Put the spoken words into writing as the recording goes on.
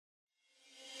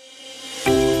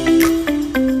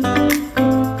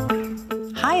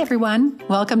everyone.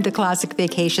 Welcome to Classic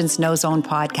Vacations No Zone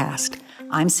podcast.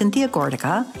 I'm Cynthia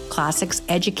Gordica, Classic's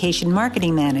Education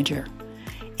Marketing Manager.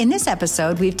 In this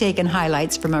episode, we've taken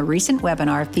highlights from a recent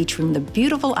webinar featuring the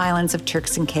beautiful islands of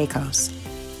Turks and Caicos.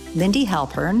 Lindy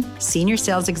Halpern, Senior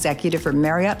Sales Executive for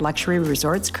Marriott Luxury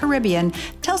Resorts Caribbean,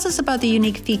 tells us about the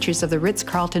unique features of the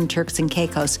Ritz-Carlton Turks and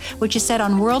Caicos, which is set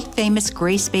on world-famous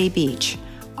Grace Bay Beach,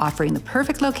 offering the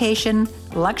perfect location,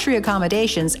 luxury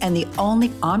accommodations, and the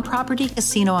only on-property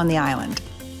casino on the island.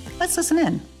 Let's listen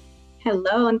in.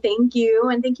 Hello, and thank you.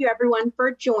 And thank you everyone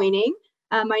for joining.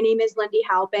 My name is Lindy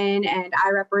Halpern, and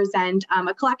I represent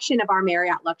a collection of our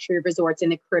Marriott Luxury Resorts in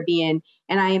the Caribbean.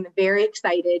 And I am very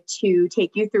excited to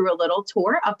take you through a little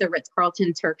tour of the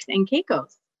Ritz-Carlton Turks and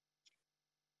Caicos.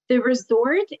 The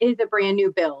resort is a brand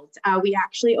new build. We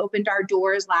actually opened our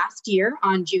doors last year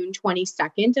on June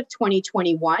 22nd of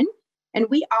 2021, and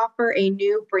we offer a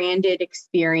new branded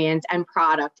experience and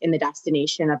product in the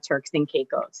destination of Turks and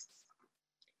Caicos.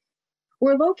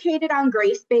 We're located on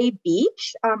Grace Bay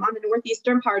Beach on the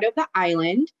northeastern part of the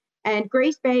island, and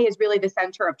Grace Bay is really the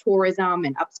center of tourism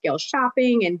and upscale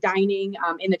shopping and dining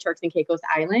in the Turks and Caicos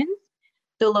Islands.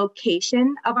 The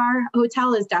location of our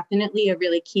hotel is definitely a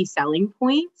really key selling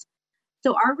point.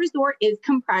 So our resort is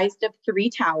comprised of 3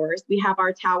 towers. We have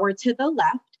our tower to the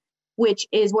left, which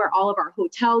is where all of our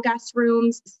hotel guest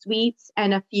rooms, suites,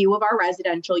 and a few of our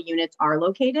residential units are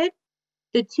located.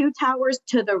 The 2 towers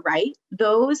to the right,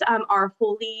 those are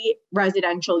fully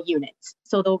residential units.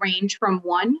 So they'll range from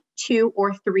 1, 2,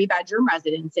 or 3 bedroom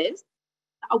residences.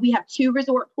 We have 2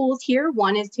 resort pools here.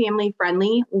 One is family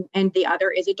friendly and the other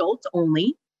is adults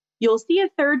only. You'll see a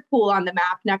 3rd pool on the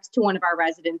map next to one of our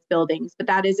residence buildings, but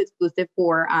that is exclusive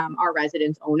for our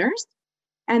residence owners.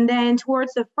 And then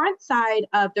towards the front side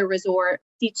of the resort,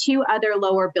 see 2 other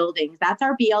lower buildings. That's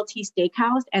our BLT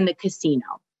Steakhouse and the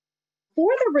casino.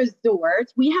 For the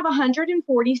resort, we have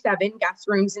 147 guest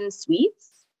rooms and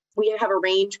suites. We have a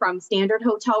range from standard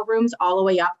hotel rooms all the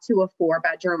way up to a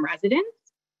 4-bedroom residence.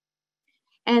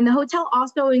 And the hotel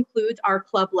also includes our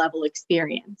club level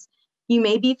experience. You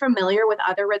may be familiar with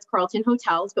other Ritz-Carlton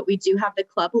hotels, but we do have the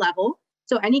club level.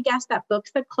 So any guest that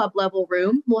books the club level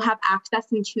room will have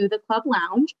access into the club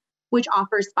lounge, which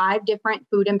offers 5 different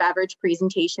food and beverage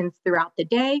presentations throughout the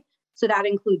day. So that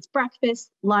includes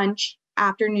breakfast, lunch,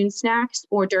 afternoon snacks,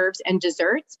 hors d'oeuvres, and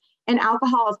desserts. And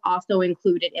alcohol is also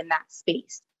included in that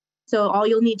space. So all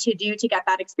you'll need to do to get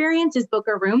that experience is book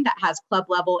a room that has club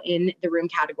level in the room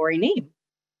category name.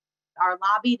 Our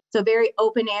lobby, so very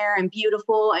open air and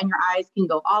beautiful, and your eyes can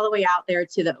go all the way out there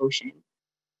to the ocean.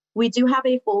 We do have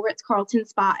a full Ritz-Carlton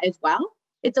spa as well.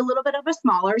 It's a little bit of a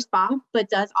smaller spa, but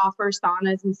does offer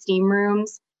saunas and steam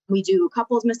rooms. We do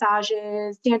couples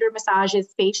massages, standard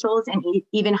massages, facials, and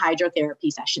even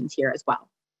hydrotherapy sessions here as well.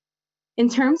 In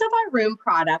terms of our room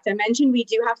product, I mentioned we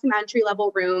do have some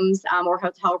entry-level rooms or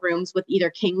hotel rooms with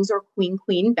either kings or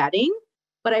queen bedding.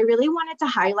 But I really wanted to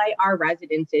highlight our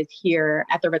residences here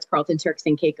at the Ritz-Carlton Turks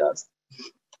and Caicos.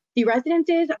 The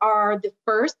residences are the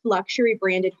first luxury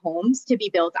branded homes to be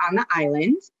built on the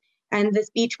island. And this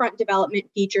beachfront development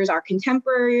features our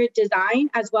contemporary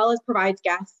design, as well as provides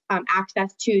guests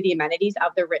access to the amenities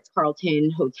of the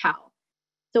Ritz-Carlton Hotel.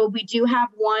 So we do have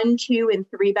 1, 2, and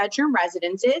 3 bedroom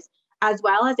residences, as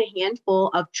well as a handful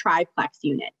of triplex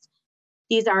units.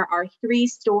 These are our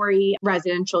 3-story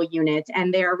residential units,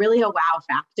 and they're really a wow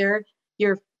factor.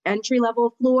 Your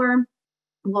entry-level floor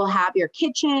will have your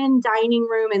kitchen, dining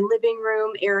room, and living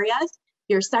room areas.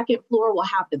 Your second floor will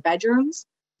have the bedrooms.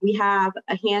 We have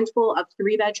a handful of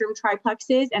 3-bedroom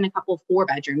triplexes and a couple 4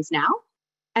 bedrooms now.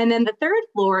 And then the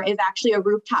 3rd floor is actually a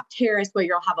rooftop terrace where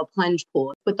you'll have a plunge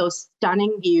pool with those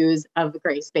stunning views of the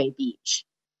Grace Bay Beach.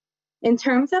 In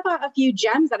terms of a few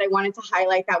gems that I wanted to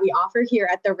highlight that we offer here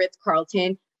at the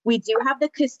Ritz-Carlton, we do have the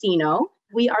casino.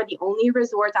 We are the only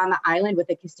resort on the island with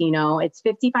a casino. It's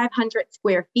 5,500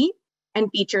 square feet and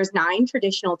features 9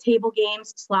 traditional table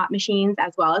games, slot machines,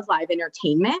 as well as live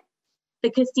entertainment.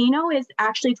 The casino is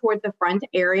actually towards the front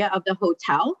area of the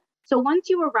hotel. So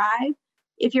once you arrive,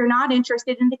 if you're not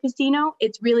interested in the casino,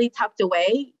 it's really tucked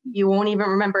away. You won't even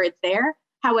remember it's there.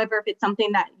 However, if it's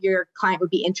something that your client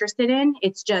would be interested in,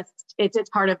 it's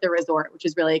part of the resort, which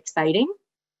is really exciting.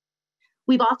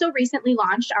 We've also recently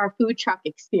launched our food truck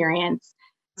experience.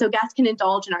 So guests can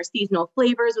indulge in our seasonal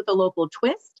flavors with a local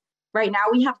twist. Right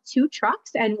now we have 2 trucks,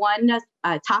 and one does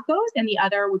tacos and the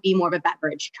other would be more of a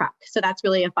beverage truck. So that's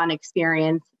really a fun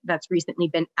experience that's recently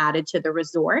been added to the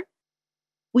resort.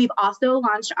 We've also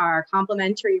launched our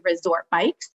complimentary resort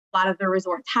bikes. A lot of the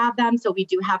resorts have them, so we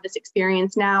do have this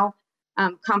experience now.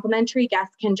 Complimentary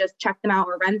guests can just check them out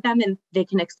or rent them, and they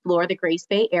can explore the Grace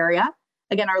Bay area.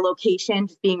 Again, our location,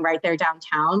 just being right there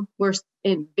downtown, we're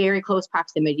in very close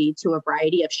proximity to a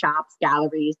variety of shops,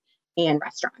 galleries, and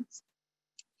restaurants.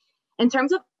 In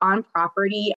terms of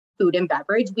on-property food and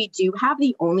beverage, we do have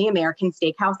the only American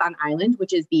steakhouse on island,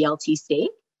 which is BLT Steak.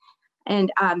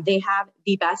 And they have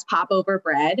the best popover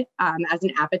bread as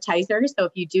an appetizer. So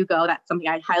if you do go, that's something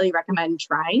I'd highly recommend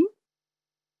trying.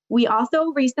 We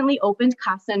also recently opened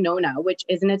Casa Nona, which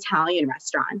is an Italian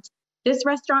restaurant. This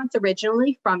restaurant's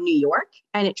originally from New York,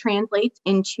 and it translates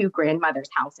into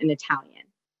grandmother's house in Italian.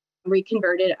 We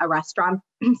converted a restaurant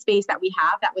space that we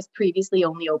have that was previously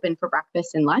only open for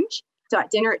breakfast and lunch. So at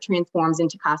dinner, it transforms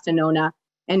into Casa Nona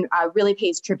and really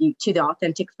pays tribute to the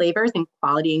authentic flavors and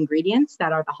quality ingredients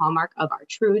that are the hallmark of our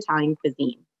true Italian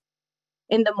cuisine.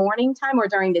 In the morning time or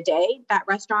during the day, that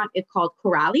restaurant is called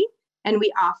Corali, and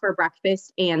we offer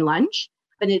breakfast and lunch.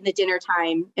 But in the dinner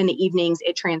time, in the evenings,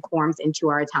 it transforms into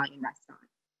our Italian restaurant.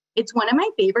 It's one of my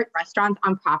favorite restaurants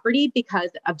on property because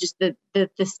of just the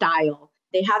style.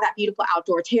 They have that beautiful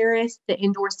outdoor terrace, the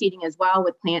indoor seating as well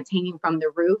with plants hanging from the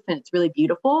roof, and it's really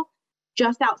beautiful.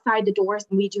 Just outside the doors,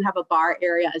 we do have a bar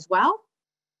area as well.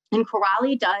 And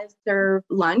Corali does serve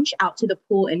lunch out to the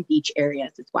pool and beach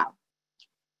areas as well.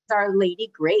 It's our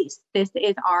Lady Grace. This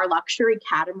is our luxury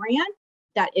catamaran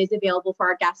that is available for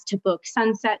our guests to book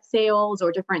sunset sails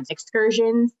or different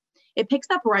excursions. It picks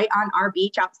up right on our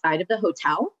beach outside of the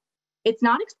hotel. It's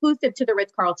not exclusive to the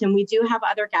Ritz-Carlton. We do have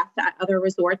other guests at other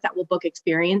resorts that will book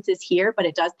experiences here, but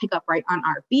it does pick up right on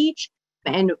our beach.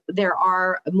 And there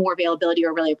are more availability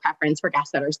or really a preference for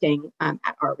guests that are staying at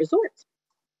our resorts.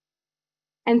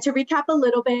 And to recap a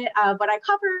little bit of what I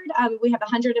covered, we have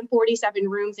 147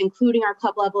 rooms, including our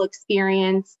club level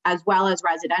experience, as well as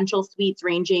residential suites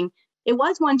ranging. It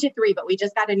was 1 to 3, but we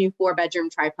just got a new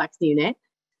 4-bedroom triplex unit.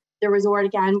 The resort,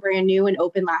 again, brand new and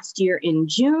opened last year in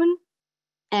June.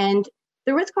 And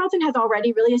the Ritz-Carlton has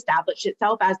already really established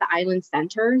itself as the island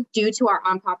center due to our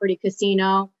on-property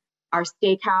casino, our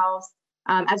steakhouse,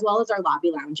 as well as our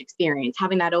lobby lounge experience.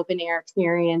 Having that open air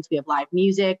experience, we have live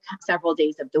music several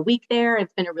days of the week there.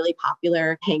 It's been a really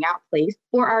popular hangout place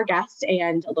for our guests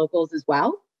and locals as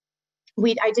well.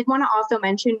 I did want to also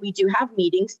mention we do have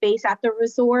meeting space at the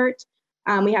resort.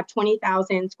 We have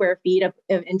 20,000 square feet of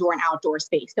indoor and outdoor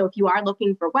space. So if you are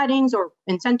looking for weddings or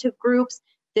incentive groups,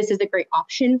 this is a great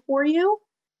option for you,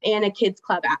 and a kids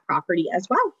club at property as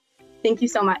well. Thank you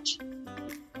so much.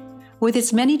 With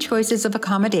its many choices of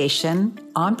accommodation,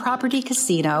 on-property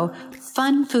casino,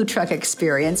 fun food truck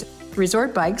experience,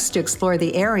 resort bikes to explore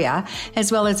the area,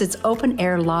 as well as its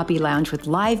open-air lobby lounge with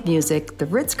live music, the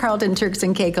Ritz-Carlton Turks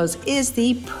and Caicos is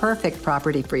the perfect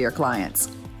property for your clients.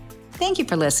 Thank you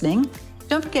for listening.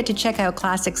 Don't forget to check out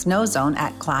Classic Snow Zone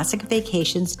at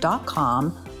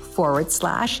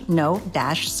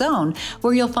classicvacations.com/no-zone,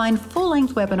 where you'll find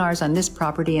full-length webinars on this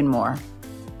property and more.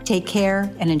 Take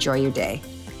care and enjoy your day.